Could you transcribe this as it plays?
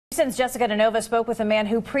Houston's Jessica DeNova spoke with a man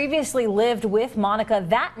who previously lived with Monica.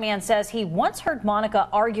 That man says he once heard Monica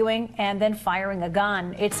arguing and then firing a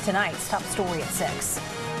gun. It's tonight's top story at 6.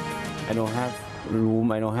 I don't have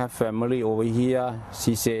room, I don't have family over here.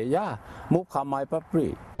 She said, yeah, move come my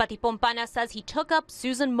property. Patiphon Pana says he took up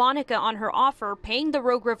Susan Monica on her offer, paying the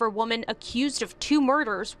Rogue River woman accused of 2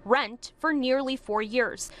 murders rent for nearly 4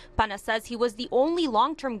 years. Pana says he was the only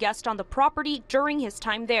long-term guest on the property during his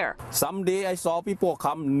time there. Someday I saw people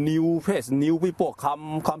come, new people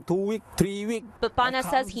come 2 weeks, 3 weeks. But Pana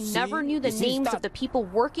says he never knew the names of the people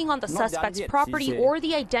working on the suspect's property or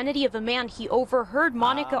the identity of a man he overheard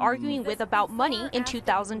Monica arguing with about money in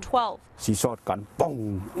 2012. She shot gun,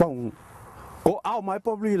 boom, boom. Go out my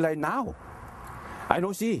property right now. I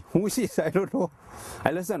don't see. Who is it? I don't know.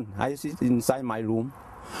 I listen. I sit inside my room.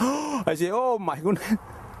 I say, oh my goodness.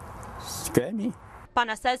 Scare me.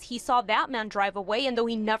 Pana says he saw that man drive away, and though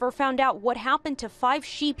he never found out what happened to 5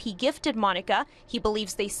 sheep he gifted Monica, he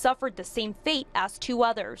believes they suffered the same fate as 2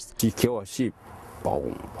 others. She killed a sheep.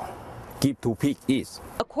 Boom. Give to pig eat.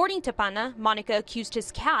 According to Pana, Monica accused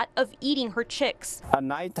his cat of eating her chicks. At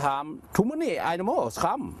night time, too many animals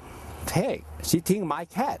come. Hey, she think my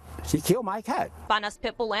cat. She killed my cat. Pana's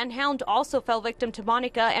pitbull and hound also fell victim to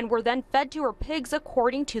Monica and were then fed to her pigs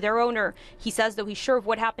according to their owner. He says though he's sure of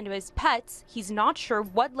what happened to his pets, he's not sure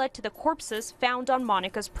what led to the corpses found on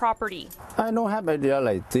Monica's property. I don't have idea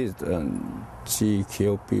like this. She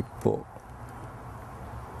killed people.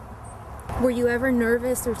 Were you ever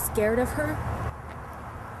nervous or scared of her?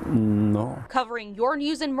 No. Covering your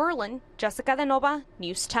news in Merlin, Jessica DeNova,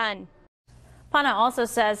 News 10. Pana also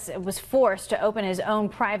says it was forced to open his own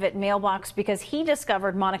private mailbox because he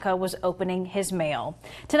discovered Monica was opening his mail.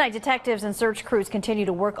 Tonight, detectives and search crews continue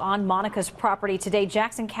to work on Monica's property. Today,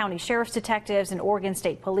 Jackson County Sheriff's detectives and Oregon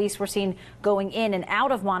State Police were seen going in and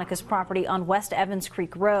out of Monica's property on West Evans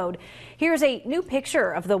Creek Road. Here's a new picture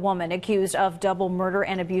of the woman accused of double murder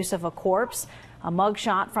and abuse of a corpse. A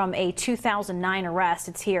mugshot from a 2009 arrest.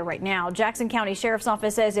 It's here right now. Jackson County Sheriff's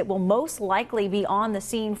Office says it will most likely be on the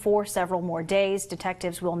scene for several more days.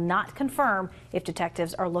 Detectives will not confirm if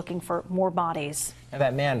detectives are looking for more bodies. And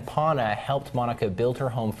that man, Pana, helped Monica build her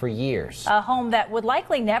home for years. A home that would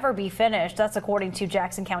likely never be finished. That's according to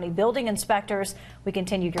Jackson County building inspectors. We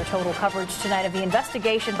continued your total coverage tonight of the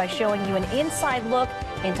investigation by showing you an inside look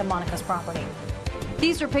into Monica's property.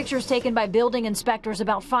 These are pictures taken by building inspectors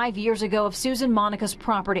about 5 years ago of Susan Monica's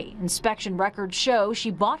property. Inspection records show she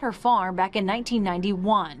bought her farm back in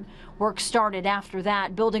 1991. Work started after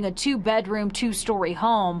that, building a 2-bedroom, 2-story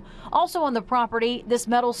home. Also on the property, this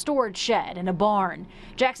metal storage shed and a barn.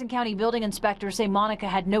 Jackson County building inspectors say Monica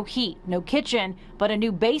had no heat, no kitchen, but a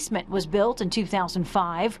new basement was built in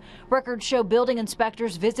 2005. Records show building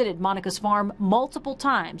inspectors visited Monica's farm multiple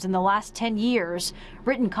times in the last 10 years.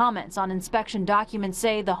 Written comments on inspection documents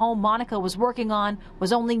say the home Monica was working on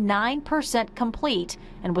was only 9% complete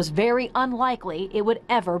and was very unlikely it would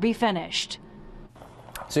ever be finished.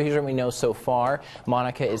 So here's what we know so far.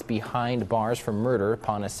 Monica is behind bars for murder.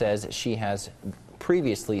 Pana says she has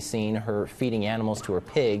previously seen her feeding animals to her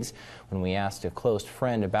pigs. When we asked a close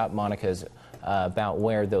friend about Monica's about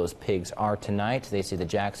where those pigs are tonight, they say the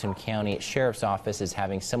Jackson County Sheriff's Office is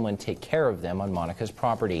having someone take care of them on Monica's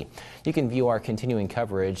property. You can view our continuing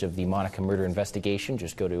coverage of the Monica murder investigation.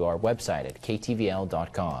 Just go to our website at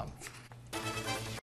ktvl.com.